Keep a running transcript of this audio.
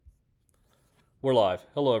We're live.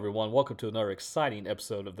 Hello, everyone. Welcome to another exciting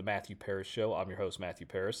episode of the Matthew Paris Show. I'm your host, Matthew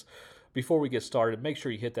Paris. Before we get started, make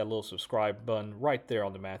sure you hit that little subscribe button right there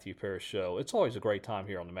on the Matthew Paris Show. It's always a great time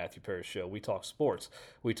here on the Matthew Paris Show. We talk sports,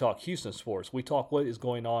 we talk Houston sports, we talk what is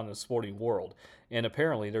going on in the sporting world. And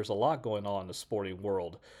apparently, there's a lot going on in the sporting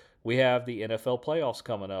world. We have the NFL playoffs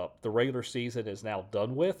coming up. The regular season is now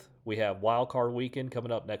done with. We have Wild Card Weekend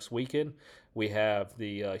coming up next weekend. We have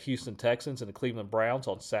the Houston Texans and the Cleveland Browns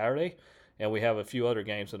on Saturday. And we have a few other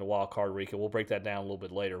games in the wild card week, and we'll break that down a little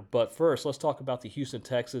bit later. But first, let's talk about the Houston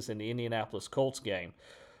Texans and the Indianapolis Colts game.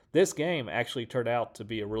 This game actually turned out to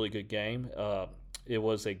be a really good game. It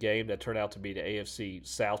was a game that turned out to be the AFC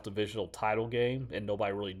South divisional title game, and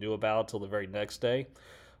nobody really knew about it until the very next day.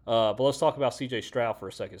 But let's talk about CJ Stroud for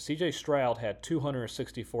a second. CJ Stroud had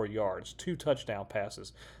 264 yards, 2 touchdown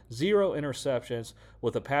passes, 0 interceptions,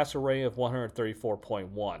 with a passer rating of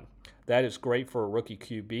 134.1. That is great for a rookie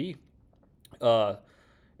QB.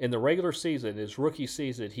 In the regular season, his rookie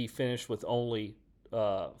season, he finished with only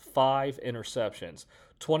 5 interceptions,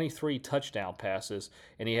 23 touchdown passes,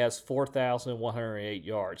 and he has 4,108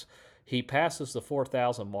 yards. He passes the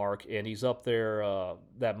 4,000 mark, and he's up there,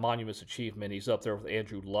 that monumentous achievement. He's up there with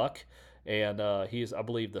Andrew Luck, and he's, I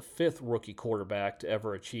believe, the 5th rookie quarterback to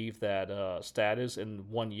ever achieve that status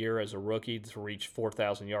in 1 year as a rookie to reach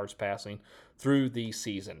 4,000 yards passing through the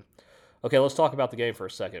season. Okay, let's talk about the game for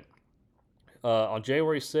a second. On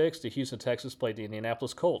January 6th, the Houston Texans played the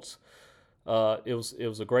Indianapolis Colts. It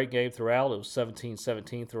was a great game throughout. It was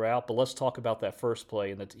 17-17 throughout. But let's talk about that first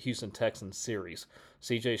play in the Houston Texans series.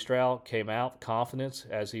 CJ Stroud came out confident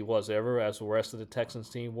as he was ever, as the rest of the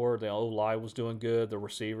Texans team were. The O-line was doing good. The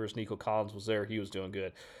receivers, Nico Collins was there. He was doing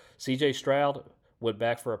good. CJ Stroud went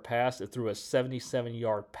back for a pass. It threw a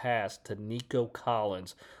 77-yard pass to Nico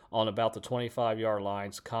Collins on about the 25-yard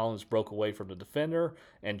lines. Collins broke away from the defender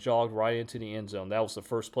and jogged right into the end zone. That was the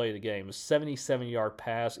first play of the game. A 77-yard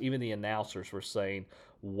pass. Even the announcers were saying,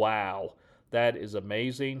 wow, that is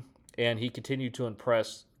amazing. And he continued to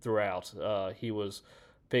impress throughout. He was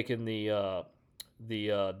picking the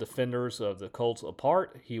defenders of the Colts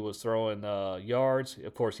apart. He was throwing yards.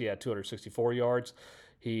 Of course, he had 264 yards.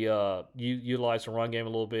 He utilized the run game a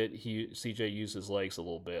little bit. CJ used his legs a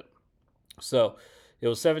little bit. So it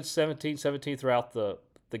was 17-17 throughout the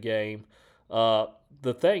game.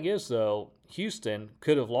 The thing is, though, Houston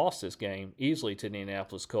could have lost this game easily to the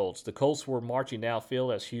Indianapolis Colts. The Colts were marching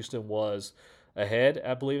downfield as Houston was ahead,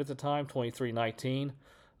 I believe, at the time, 23-19.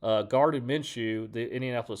 Gardner Minshew, the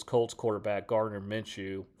Indianapolis Colts quarterback, Gardner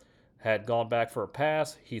Minshew, had gone back for a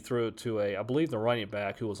pass. He threw it to I believe, the running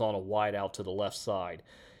back who was on a wide out to the left side.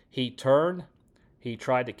 He turned. He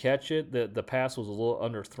tried to catch it. The pass was a little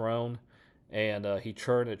underthrown, and he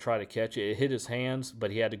turned to try to catch it. It hit his hands, but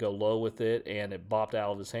he had to go low with it, and it bopped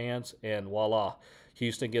out of his hands, and voila.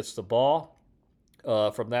 Houston gets the ball.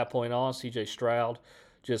 From that point on, CJ Stroud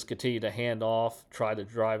just continued to hand off, try to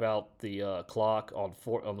drive out the clock on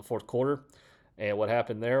the fourth quarter. And what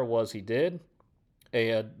happened there was he did.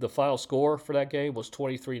 And the final score for that game was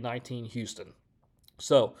 23-19 Houston.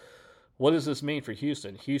 So what does this mean for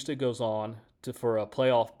Houston? Houston goes on for a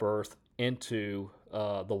playoff berth into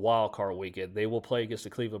the wild card weekend. They will play against the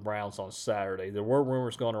Cleveland Browns on Saturday. There were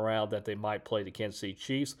rumors going around that they might play the Kansas City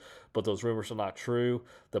Chiefs, but those rumors are not true.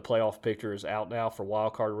 The playoff picture is out now for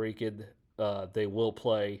wild card weekend.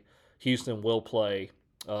 Houston will play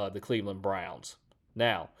the Cleveland Browns.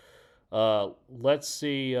 Now, let's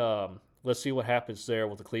see what happens there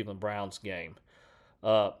with the Cleveland Browns game.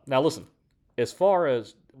 Now, listen, as far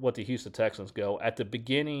as what the Houston Texans go, at the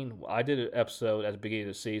beginning, I did an episode at the beginning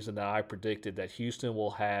of the season that I predicted that Houston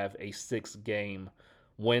will have a 6-game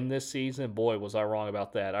win this season. Boy, was I wrong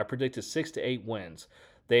about that. I predicted 6 to 8 wins.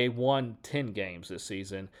 They won 10 games this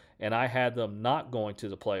season, and I had them not going to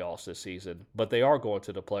the playoffs this season, but they are going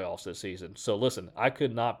to the playoffs this season. So listen, I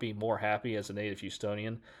could not be more happy as a native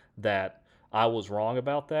Houstonian that I was wrong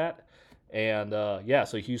about that. And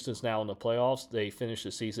so Houston's now in the playoffs. They finished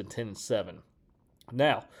the season 10-7.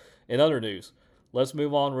 Now, in other news, let's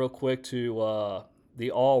move on real quick to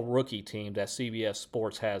the all-rookie team that CBS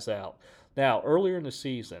Sports has out. Now, earlier in the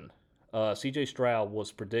season, CJ Stroud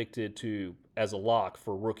was predicted as a lock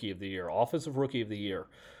for Rookie of the Year, Offensive Rookie of the Year.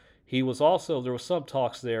 There was some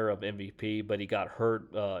talks there of MVP, but he got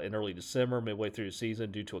hurt in early December, midway through the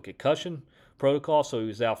season, due to a concussion protocol, so he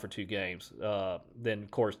was out for 2 games. Then,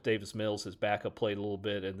 of course, Davis Mills, his backup, played a little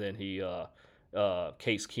bit, and then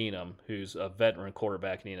Case Keenum, who's a veteran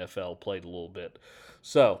quarterback in the NFL, played a little bit.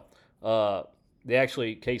 So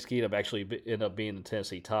Case Keenum actually ended up being the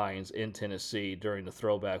Tennessee Titans in Tennessee during the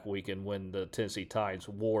throwback weekend when the Tennessee Titans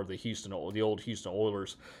wore the old Houston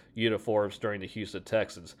Oilers uniforms during the Houston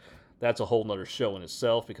Texans. That's a whole nother show in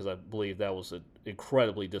itself because I believe that was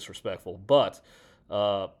incredibly disrespectful. But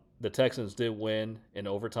the Texans did win in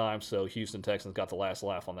overtime, so Houston Texans got the last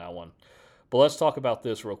laugh on that one. But let's talk about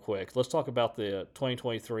this real quick. Let's talk about the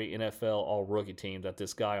 2023 NFL All-Rookie team that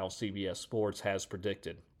this guy on CBS Sports has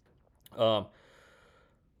predicted. Um,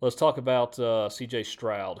 let's talk about CJ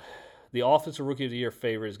Stroud. The Offensive Rookie of the Year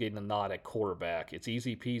favorite is getting a nod at quarterback. It's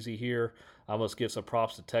easy peasy here. I must give some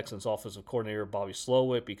props to Texans offensive coordinator Bobby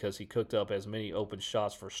Slowik because he cooked up as many open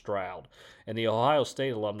shots for Stroud. And the Ohio State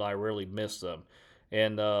alumni rarely missed them.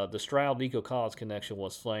 And the Stroud-Nico Collins connection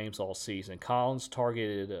was flames all season. Collins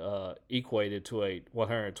equated to a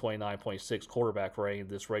 129.6 quarterback rating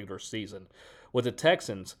this regular season. With the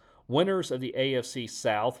Texans, winners of the AFC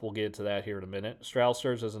South, we'll get into that here in a minute, Stroud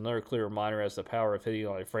serves as another clear reminder as the power of hitting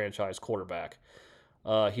on a franchise quarterback.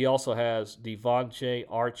 He also has Devontae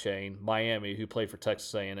Archain, Miami, who played for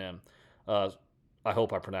Texas A&M. I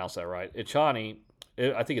hope I pronounced that right. I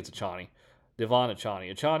think it's Achani. Devon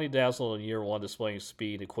Achani. Achani dazzled in year one, displaying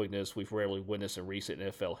speed and quickness we've rarely witnessed in recent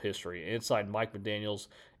NFL history. Inside Mike McDaniel's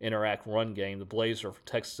interact run game, the Blazer from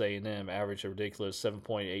Texas A&M averaged a ridiculous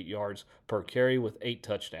 7.8 yards per carry with 8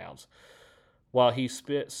 touchdowns. While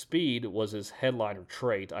speed was his headliner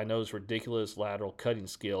trait, I know his ridiculous lateral cutting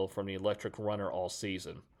skill from the electric runner all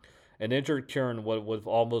season. An injured Kieran would have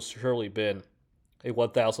almost surely been a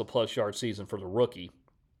 1,000-plus yard season for the rookie.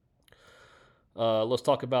 Let's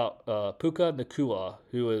talk about Puka Nacua,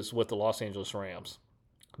 who is with the Los Angeles Rams.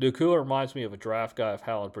 Nacua reminds me of a draft guy of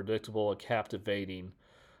how unpredictable and captivating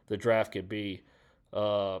the draft could be.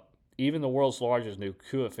 Even the world's largest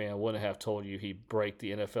Nacua fan wouldn't have told you he'd break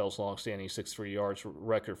the NFL's long-standing 6'3 yards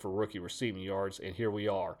record for rookie receiving yards, and here we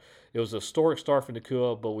are. It was a historic start for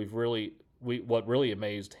Nacua, but what really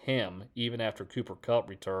amazed him, even after Cooper Kupp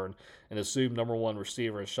returned and assumed number one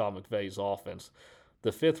receiver in Sean McVay's offense.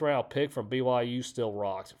 The fifth-round pick from BYU still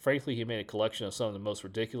rocked. Frankly, he made a collection of some of the most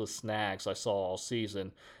ridiculous snags I saw all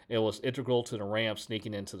season and was integral to the Rams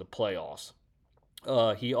sneaking into the playoffs.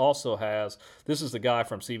 He also has, this is the guy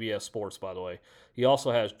from CBS Sports, by the way. He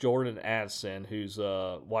also has Jordan Addison, who's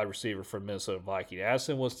a wide receiver for Minnesota Vikings.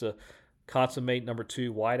 Addison was the consummate number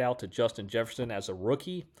 2 wideout to Justin Jefferson as a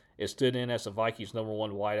rookie. It stood in as the Vikings' number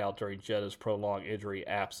 1 wideout during Jetta's prolonged injury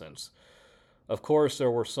absence. Of course,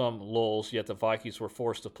 there were some lulls, yet the Vikings were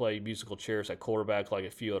forced to play musical chairs at quarterback like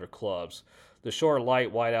a few other clubs. The short,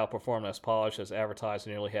 light wideout performed as polished as advertised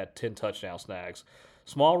and nearly had 10 touchdown snags.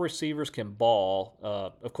 Small receivers can ball.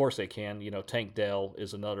 Of course they can. Tank Dell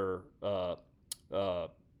is another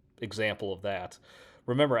example of that.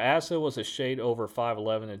 Remember, Asa was a shade over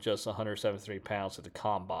 5'11 and just 173 pounds at the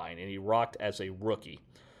combine, and he rocked as a rookie.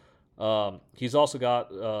 He's also got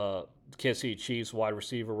Kansas City Chiefs wide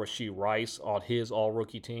receiver Rashee Rice on his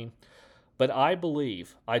all-rookie team. But I do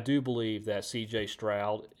believe that CJ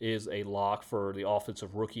Stroud is a lock for the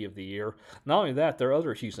Offensive Rookie of the Year. Not only that, there are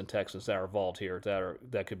other Houston Texans that are involved here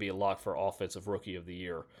that could be a lock for Offensive Rookie of the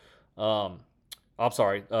Year.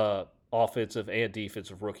 Offensive and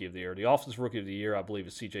Defensive Rookie of the Year. The Offensive Rookie of the Year, I believe,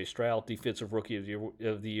 is CJ Stroud. Defensive Rookie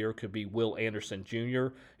of the Year could be Will Anderson Jr.,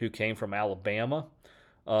 who came from Alabama.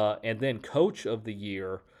 And then Coach of the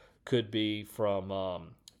Year could be from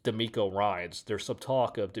DeMeco Ryans. There's some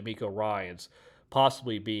talk of DeMeco Ryans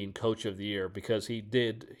possibly being Coach of the Year because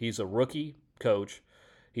he's a rookie coach.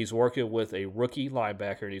 He's working with a rookie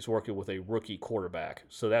linebacker, and he's working with a rookie quarterback.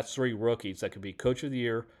 So that's 3 rookies that could be Coach of the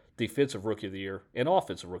Year, Defensive Rookie of the Year, and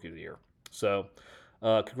Offensive Rookie of the Year. So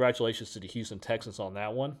congratulations to the Houston Texans on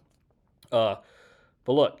that one. But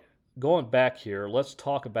look, going back here, let's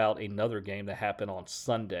talk about another game that happened on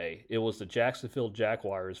Sunday. It was the Jacksonville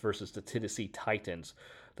Jaguars versus the Tennessee Titans.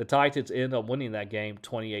 The Titans ended up winning that game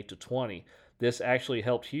 28-20. This actually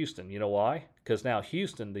helped Houston. You know why? Because now the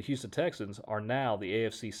Houston Texans, are now the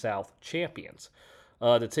AFC South champions.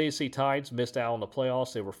 The Tennessee Titans missed out on the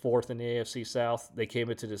playoffs. They were 4th in the AFC South. They came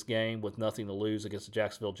into this game with nothing to lose against the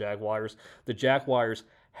Jacksonville Jaguars. The Jaguars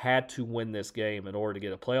had to win this game in order to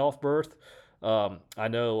get a playoff berth. I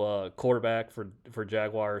know quarterback for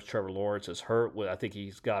Jaguars, Trevor Lawrence, is hurt. I think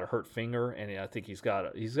he's got a hurt finger, and I think he's got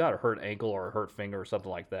a hurt ankle or a hurt finger or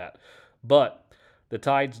something like that. But the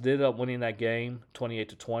Titans did end up winning that game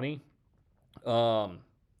 28-20.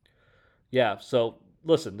 So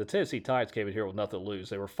listen, the Tennessee Titans came in here with nothing to lose.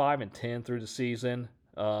 They were 5-10 through the season.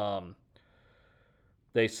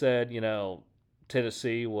 They said,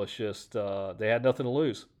 Tennessee was just they had nothing to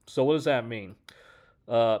lose. So what does that mean?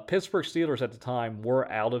 Pittsburgh Steelers at the time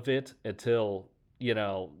were out of it until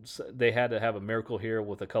they had to have a miracle here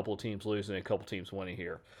with a couple of teams losing and a couple of teams winning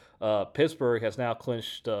here. Pittsburgh has now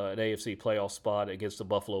clinched an AFC playoff spot against the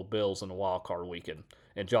Buffalo Bills in the wild card weekend,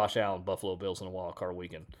 and Josh Allen Buffalo Bills in the wild card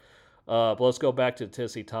weekend. But let's go back to the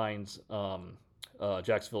Tennessee Titans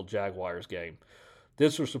Jacksonville Jaguars game.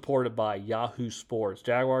 This was reported by Yahoo Sports.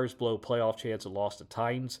 Jaguars blow playoff chance and lost to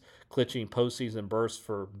Titans, clinching postseason berths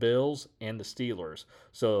for Bills and the Steelers.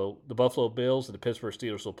 So the Buffalo Bills and the Pittsburgh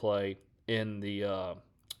Steelers will play in the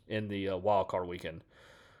wild card weekend.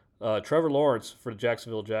 Trevor Lawrence for the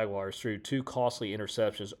Jacksonville Jaguars threw 2 costly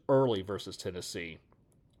interceptions early versus Tennessee.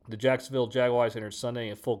 The Jacksonville Jaguars entered Sunday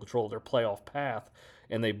in full control of their playoff path,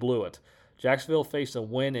 and they blew it. Jacksonville faced a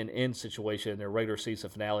win-and-end situation in their regular season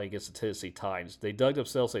finale against the Tennessee Titans. They dug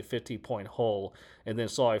themselves a 15-point hole and then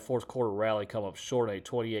saw a fourth-quarter rally come up short of a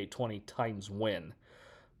 28-20 Titans win.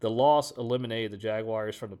 The loss eliminated the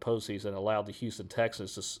Jaguars from the postseason and allowed the Houston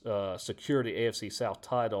Texans to secure the AFC South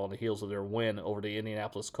title on the heels of their win over the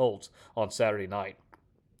Indianapolis Colts on Saturday night.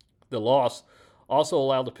 The loss also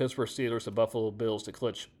allowed the Pittsburgh Steelers and Buffalo Bills to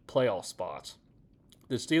clinch playoff spots.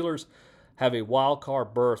 The Steelers have a wild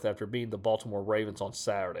card berth after beating the Baltimore Ravens on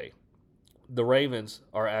Saturday. The Ravens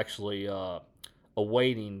are actually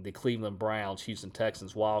awaiting the Cleveland Browns Houston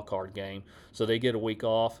Texans wild card game, so they get a week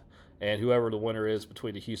off, and whoever the winner is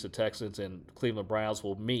between the Houston Texans and Cleveland Browns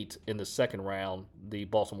will meet in the second round the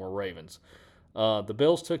Baltimore Ravens. The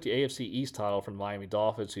Bills took the AFC East title from the Miami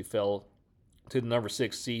Dolphins, who fell to the number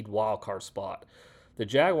 6 seed wild card spot. The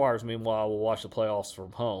Jaguars, meanwhile, will watch the playoffs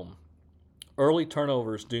from home. Early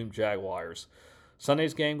turnovers doomed Jaguars.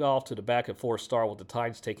 Sunday's game got off to the back-and-forth start with the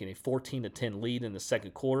Titans taking a 14-10 lead in the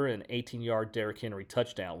second quarter and an 18-yard Derrick Henry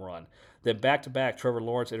touchdown run. Then back-to-back Trevor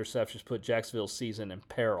Lawrence interceptions put Jacksonville's season in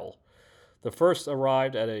peril. The first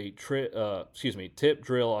arrived at a tip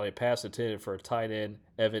drill on a pass intended for a tight end,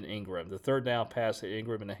 Evan Ingram. The third down pass hit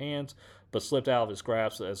Ingram in the hands, but slipped out of his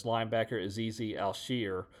grasp as linebacker Azizi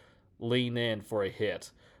Al-Shir leaned in for a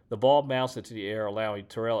hit. The ball bounced into the air, allowing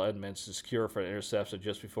Terrell Edmonds to secure for an interception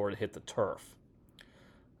just before it hit the turf.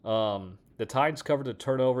 The Titans covered the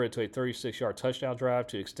turnover into a 36-yard touchdown drive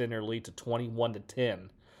to extend their lead to 21-10.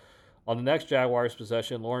 On the next Jaguars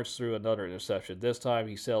possession, Lawrence threw another interception. This time,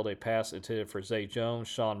 he sailed a pass intended for Zay Jones.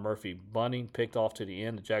 Sean Murphy Bunting picked off to the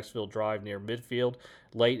end of Jacksonville drive near midfield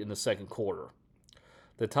late in the second quarter.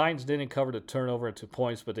 The Titans didn't cover the turnover into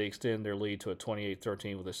points, but they extended their lead to a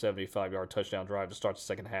 28-13 with a 75-yard touchdown drive to start the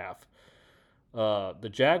second half. The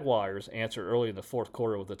Jaguars answered early in the fourth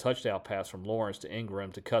quarter with a touchdown pass from Lawrence to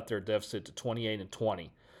Ingram to cut their deficit to 28-20.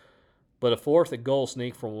 But a fourth and goal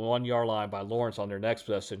sneak from 1 yard line by Lawrence on their next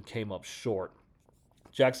possession came up short.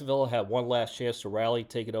 Jacksonville had one last chance to rally,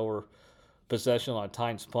 taking over possession on a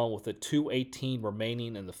Titans punt with a 2:18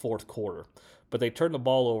 remaining in the fourth quarter. But they turned the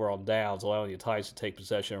ball over on downs, allowing the Titans to take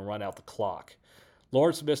possession and run out the clock.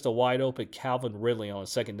 Lawrence missed a wide-open Calvin Ridley on a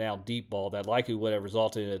second down deep ball that likely would have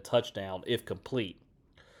resulted in a touchdown if complete.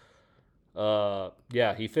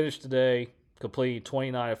 He finished today completing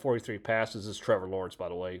 29 of 43 passes. This is Trevor Lawrence, by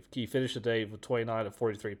the way. He finished the day with 29 of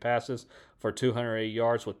 43 passes for 208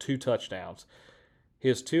 yards with 2 touchdowns.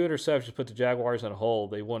 His 2 interceptions put the Jaguars in a hole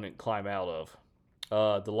they wouldn't climb out of.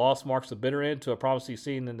 The loss marks the bitter end to a promising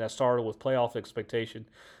season that started with playoff expectation,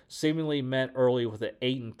 seemingly met early with an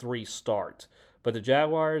 8-3 start. But the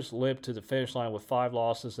Jaguars limped to the finish line with 5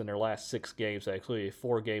 losses in their last 6 games, that included a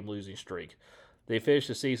 4-game losing streak. They finished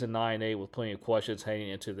the season 9-8 with plenty of questions heading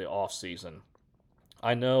into the offseason.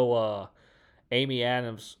 I know Amy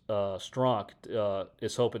Adams Strunk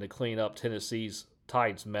is hoping to clean up Tennessee's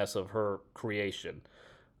Titans mess of her creation.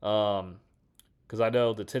 Because I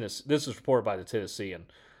know this is reported by the Tennessean.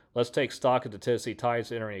 Let's take stock of the Tennessee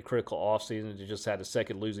Titans entering a critical offseason. They just had a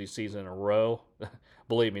second losing season in a row.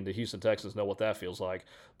 Believe me, the Houston Texans know what that feels like.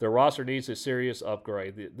 Their roster needs a serious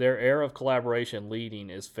upgrade. Their era of collaboration leading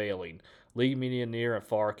is failing. League media near and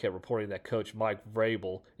far kept reporting that coach Mike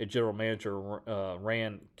Vrabel and general manager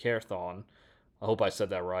Rand Carthon, I hope I said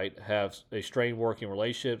that right, have a strained working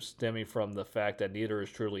relationship stemming from the fact that neither is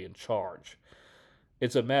truly in charge.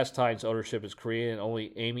 It's a mess Titans ownership is creating, and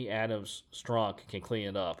only Amy Adams Strunk can clean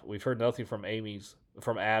it up. We've heard nothing from Adams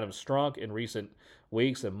Strunk in recent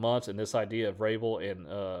weeks and months, and this idea of Vrabel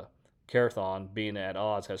and Carthon being at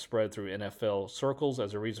odds has spread through NFL circles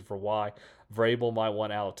as a reason for why Vrabel might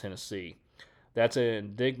want out of Tennessee. That's an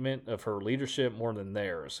indictment of her leadership more than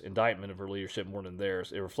theirs. It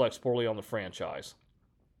reflects poorly on the franchise.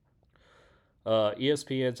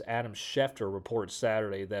 ESPN's Adam Schefter reported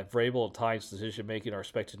Saturday that Vrabel and Titans' decision-making are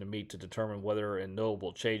expected to meet to determine whether and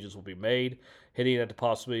notable changes will be made, hinting at the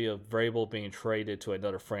possibility of Vrabel being traded to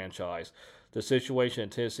another franchise. The situation in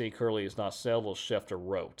Tennessee currently is not settled, Schefter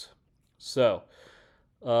wrote. So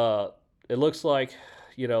uh, it looks like,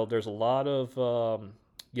 there's a lot of,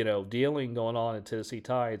 dealing going on in Tennessee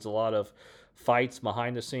Titans, a lot of fights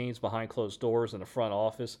behind the scenes, behind closed doors in the front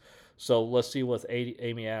office. So let's see what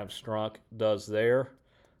Amy Adams Strunk does there.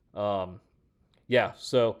 Um, yeah,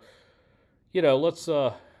 so, let's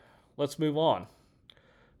move on.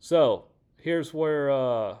 So here's where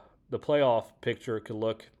the playoff picture could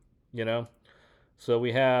look, you know. So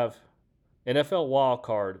we have NFL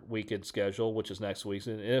wildcard weekend schedule, which is next week.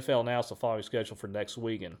 And NFL announced the following schedule for next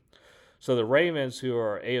weekend. So the Ravens, who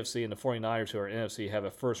are AFC, and the 49ers, who are NFC, have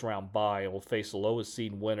a first-round bye and will face the lowest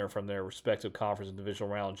seed winner from their respective conference and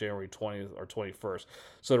divisional round January 20th or 21st.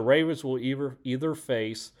 So the Ravens will either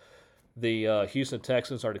face the Houston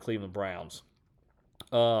Texans or the Cleveland Browns.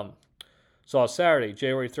 So on Saturday,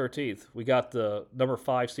 January 13th, we got the number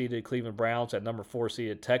 5 seeded Cleveland Browns at number 4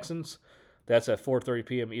 seeded Texans. That's at 4:30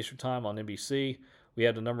 p.m. Eastern Time on NBC. We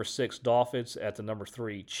have the number 6 Dolphins at the number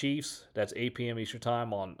 3 Chiefs. That's 8 p.m. Eastern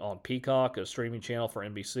Time on Peacock, a streaming channel for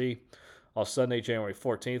NBC. On Sunday, January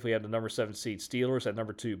 14th, we have the number 7 seed Steelers at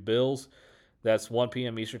number 2 Bills. That's 1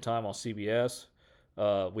 p.m. Eastern Time on CBS.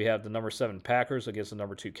 We have the number 7 Packers against the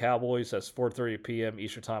number 2 Cowboys. That's 4:30 p.m.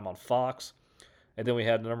 Eastern Time on Fox. And then we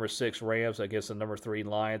have the number 6 Rams against the number 3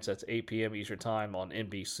 Lions. That's 8 p.m. Eastern Time on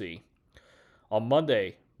NBC. On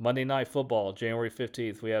Monday Night Football, January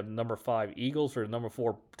 15th, we have the number 5 Eagles for the number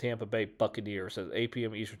 4 Tampa Bay Buccaneers at 8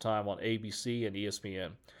 p.m. Eastern Time on ABC and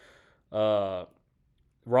ESPN.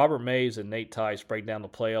 Robert Mays and Nate Tice break down the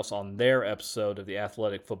playoffs on their episode of the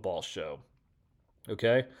Athletic Football Show.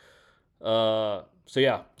 Okay?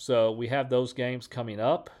 So we have those games coming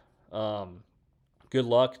up. Good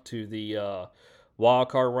luck to the wild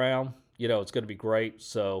card round. It's going to be great.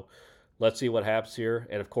 So let's see what happens here.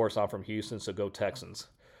 And of course, I'm from Houston, so go Texans.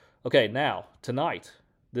 Okay, now tonight,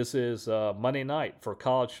 this is Monday night for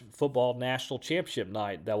college football national championship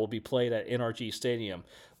night that will be played at NRG Stadium.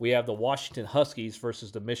 We have the Washington Huskies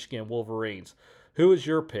versus the Michigan Wolverines. Who is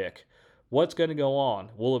your pick? What's going to go on?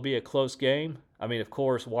 Will it be a close game? I mean, of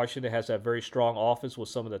course, Washington has that very strong offense with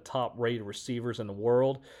some of the top-rated receivers in the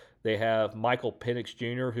world. They have Michael Penix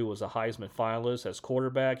Jr., who was a Heisman finalist, as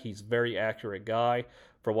quarterback. He's a very accurate guy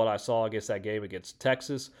for what I saw against that game against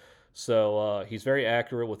Texas. So he's very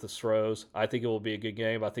accurate with his throws. I think it will be a good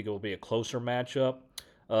game. I think it will be a closer matchup.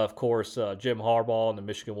 Of course, Jim Harbaugh and the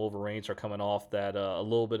Michigan Wolverines are coming off that a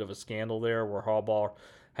little bit of a scandal there where Harbaugh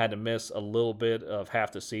had to miss a little bit of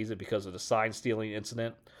half the season because of the sign-stealing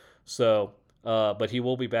incident. So, but he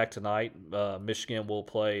will be back tonight. Michigan will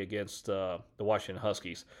play against the Washington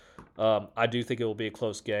Huskies. I do think it will be a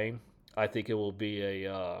close game. I think it will be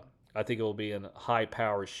a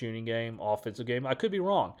high-powered shooting game, offensive game. I could be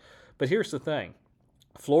wrong, but here's the thing: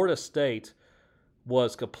 Florida State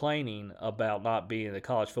was complaining about not being in the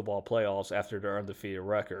college football playoffs after their undefeated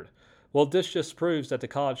record. Well, this just proves that the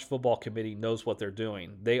College Football Committee knows what they're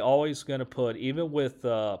doing. They always going to put, even with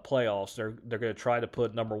playoffs, they're going to try to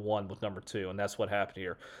put number 1 with number 2, and that's what happened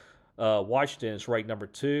here. Washington is ranked number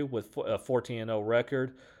 2 with a 14-0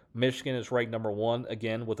 record. Michigan is ranked number 1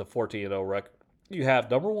 again with a 14-0 record. You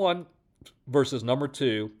have number 1 versus number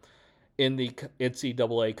 2 in the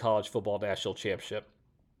NCAA College Football National Championship.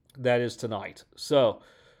 That is tonight. So,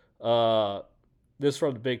 this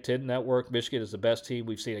from the Big Ten Network. Michigan is the best team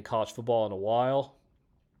we've seen in college football in a while.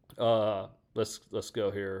 Let's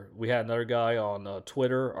go here. We had another guy on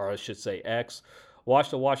Twitter, or I should say X.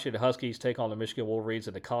 Watch the Washington Huskies take on the Michigan Wolverines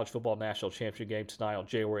in the College Football National Championship game tonight on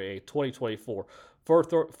January 8th, 2024,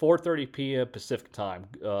 4:30 p.m. Pacific time.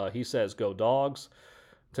 He says, "Go Dogs."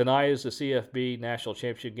 Tonight is the CFB National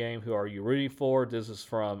Championship game. Who are you rooting for? This is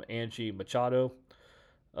from Angie Machado.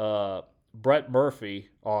 Brett Murphy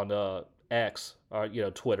on X,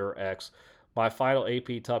 Twitter X. My final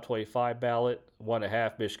AP Top 25 ballot: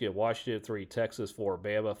 1.5 Michigan, Washington, 3 Texas, 4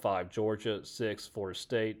 Bama, 5 Georgia, 6 Florida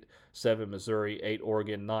State, 7 Missouri, 8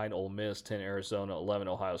 Oregon, 9 Ole Miss, 10 Arizona, 11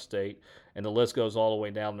 Ohio State, and the list goes all the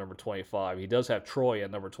way down to number 25. He does have Troy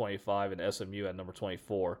at number 25 and SMU at number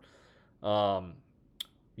 24. But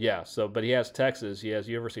he has Texas. He has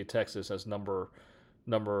University of Texas as number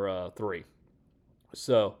 3.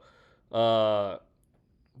 So,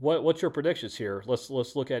 what's your predictions here? Let's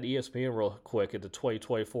look at ESPN real quick at the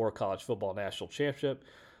 2024 College Football National Championship.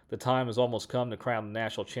 The time has almost come to crown the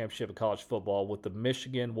national championship of college football with the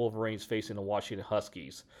Michigan Wolverines facing the Washington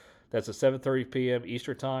Huskies. That's at 7:30 p.m.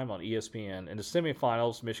 Eastern Time on ESPN. In the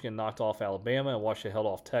semifinals, Michigan knocked off Alabama and Washington held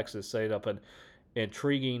off Texas, setting up an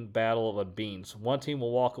intriguing battle of unbeatens. One team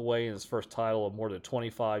will walk away in its first title of more than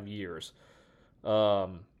 25 years.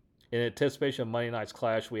 In anticipation of Monday night's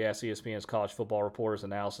clash, we asked ESPN's college football reporters,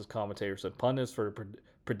 analysis commentators, and pundits for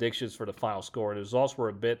predictions for the final score. The results were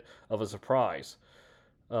a bit of a surprise.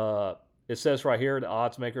 It says right here the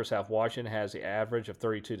odds makers have Washington has the average of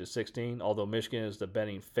 32-16, although Michigan is the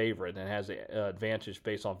betting favorite and has the advantage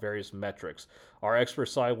based on various metrics. Our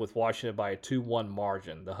experts side with Washington by a 2-1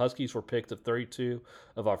 margin. The Huskies were picked of 32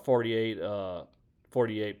 of our 48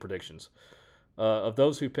 predictions. Of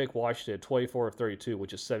those who picked Washington, 24 of 32,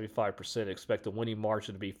 which is 75%, expect the winning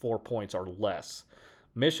margin to be 4 points or less.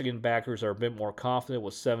 Michigan backers are a bit more confident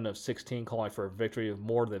with 7 of 16 calling for a victory of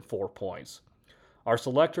more than 4 points. Our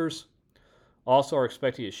selectors also are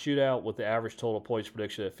expecting a shootout with the average total points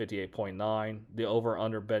prediction at 58.9. The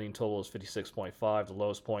over-under betting total is 56.5. The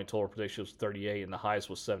lowest point total prediction was 38, and the highest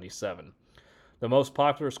was 77. The most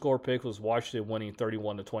popular score pick was Washington winning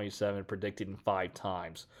 31-27, predicted 5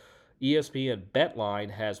 times. ESPN BetLine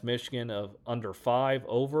has Michigan of under 5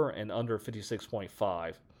 over and under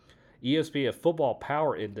 56.5. ESPN Football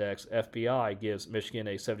Power Index, FBI, gives Michigan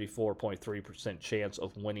a 74.3% chance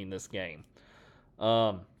of winning this game.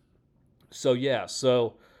 I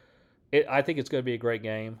think it's going to be a great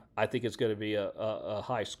game. I think it's going to be a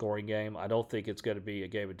high-scoring game. I don't think it's going to be a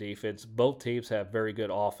game of defense. Both teams have very good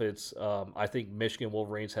offense. I think Michigan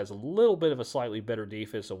Wolverines has a little bit of a slightly better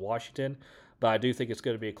defense than Washington, but I do think it's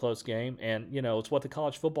going to be a close game. And, it's what the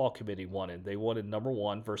College Football Committee wanted. They wanted number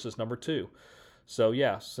 1 versus number 2. So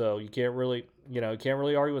you can't really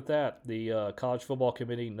argue with that. The College Football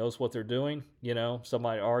Committee knows what they're doing.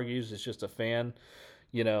 Somebody argues it's just a fan,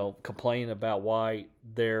 complaining about why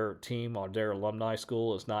their team or their alumni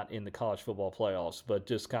school is not in the college football playoffs, but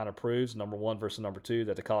just kind of proves number 1 versus number 2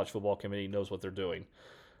 that the College Football Committee knows what they're doing.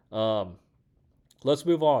 Let's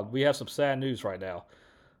move on. We have some sad news right now.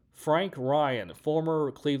 Frank Ryan,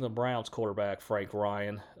 former Cleveland Browns quarterback Frank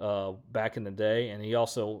Ryan, back in the day, and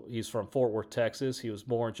he's from Fort Worth, Texas. He was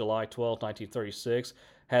born July 12, 1936,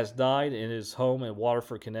 has died in his home in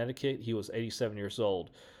Waterford, Connecticut. He was 87 years old.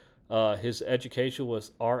 His education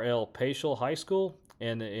was R.L. Paschal High School,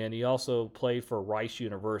 and he also played for Rice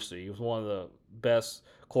University. He was one of the best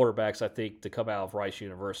quarterbacks, I think, to come out of Rice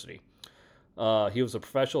University. He was a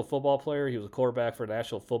professional football player. He was a quarterback for the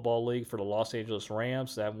National Football League for the Los Angeles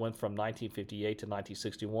Rams. That went from 1958 to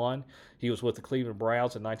 1961. He was with the Cleveland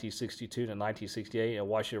Browns in 1962 to 1968 and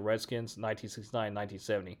Washington Redskins 1969 and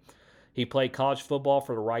 1970. He played college football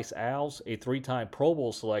for the Rice Owls, a 3-time Pro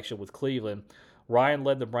Bowl selection with Cleveland. Ryan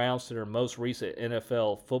led the Browns to their most recent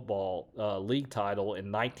NFL football league title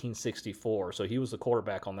in 1964, so he was the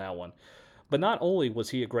quarterback on that one. But not only was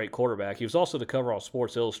he a great quarterback, he was also the cover on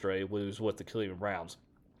Sports Illustrated when he was with the Cleveland Browns.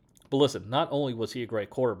 But listen, not only was he a great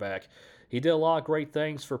quarterback, he did a lot of great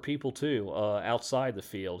things for people too outside the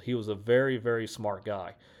field. He was a very, very smart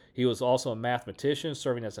guy. He was also a mathematician,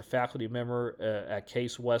 serving as a faculty member at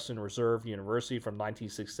Case Western Reserve University from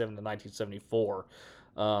 1967 to 1974.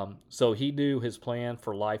 So he knew his plan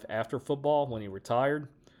for life after football when he retired.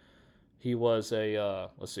 He was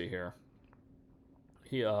let's see here.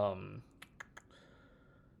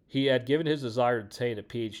 He had given his desire to obtain a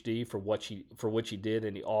PhD for which he did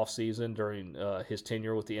in the offseason during his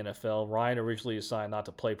tenure with the NFL. Ryan originally decided not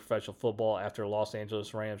to play professional football after Los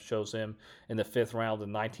Angeles Rams chose him in the 5th round of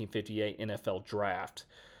the 1958 NFL Draft.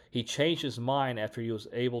 He changed his mind after he was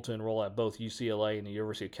able to enroll at both UCLA and the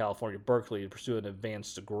University of California, Berkeley to pursue an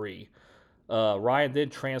advanced degree. Ryan then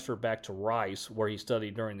transferred back to Rice, where he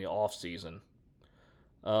studied during the offseason.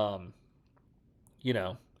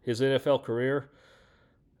 His NFL career,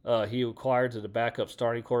 he acquired the backup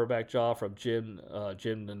starting quarterback job from Jim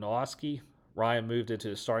Nowosky. Ryan moved into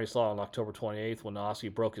the starting slot on October 28th when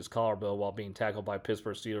Nowosky broke his collarbone while being tackled by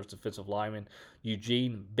Pittsburgh Steelers defensive lineman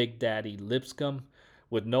Eugene Big Daddy Lipscomb.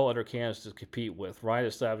 With no other candidates to compete with, Ryan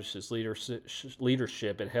established his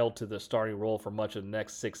leadership and held to the starting role for much of the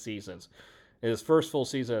next 6 seasons. In his first full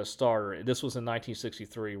season as a starter, and this was in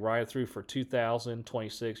 1963, Ryan threw for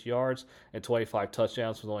 2,026 yards and 25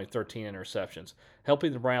 touchdowns with only 13 interceptions,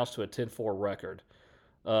 helping the Browns to a 10-4 record.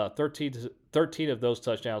 13 of those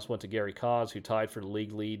touchdowns went to Gary Cos, who tied for the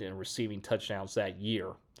league lead in receiving touchdowns that year.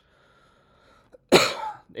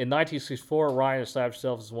 In 1964, Ryan established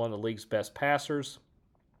himself as one of the league's best passers.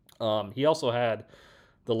 He also had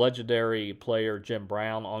the legendary player Jim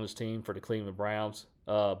Brown on his team for the Cleveland Browns.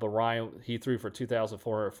 But Ryan, he threw for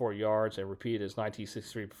 2,404 yards and repeated his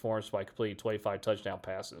 1963 performance by completing 25 touchdown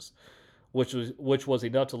passes, which was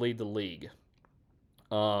enough to lead the league.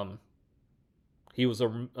 He was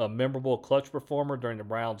a memorable clutch performer during the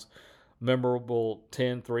Browns' memorable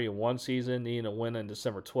 10-3-1 season, needing a win in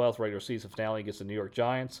December 12th regular season finale against the New York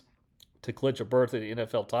Giants to clinch a berth in the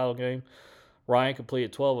NFL title game. Ryan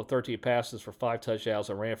completed 12 of 13 passes for 5 touchdowns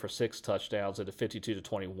and ran for 6 touchdowns in a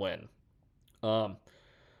 52-20 win.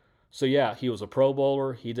 So yeah, he was a Pro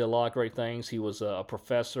Bowler. He did a lot of great things. He was a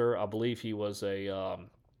professor. I believe he was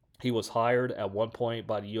he was hired at one point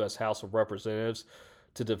by the U.S. House of Representatives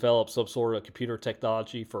to develop some sort of computer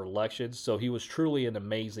technology for elections. So he was truly an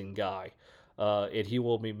amazing guy, and he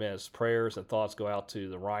will be missed. Prayers and thoughts go out to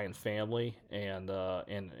the Ryan family and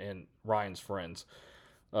Ryan's friends.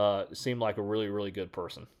 Seemed like a really, really good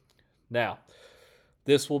person. Now,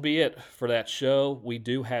 this will be it for that show. We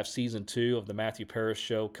do have season 2 of the Matthew Parrish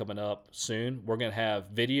Show coming up soon. We're going to have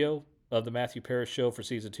video of the Matthew Parrish Show for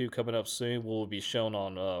season 2 coming up soon. We'll be shown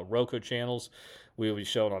on Roku channels. We will be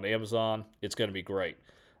shown on Amazon. It's going to be great.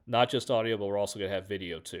 Not just audio, but we're also going to have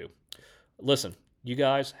video too. Listen, you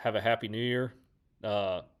guys have a happy New Year.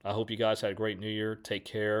 I hope you guys had a great New Year. Take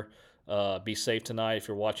care. Be safe tonight if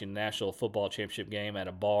you're watching the National Football Championship game at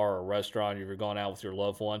a bar or a restaurant. If you're going out with your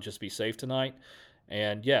loved one, just be safe tonight.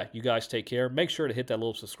 And yeah, you guys take care. Make sure to hit that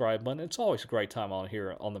little subscribe button. It's always a great time on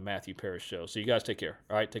here on the Matthew Parrish Show. So you guys take care.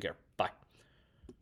 All right, take care.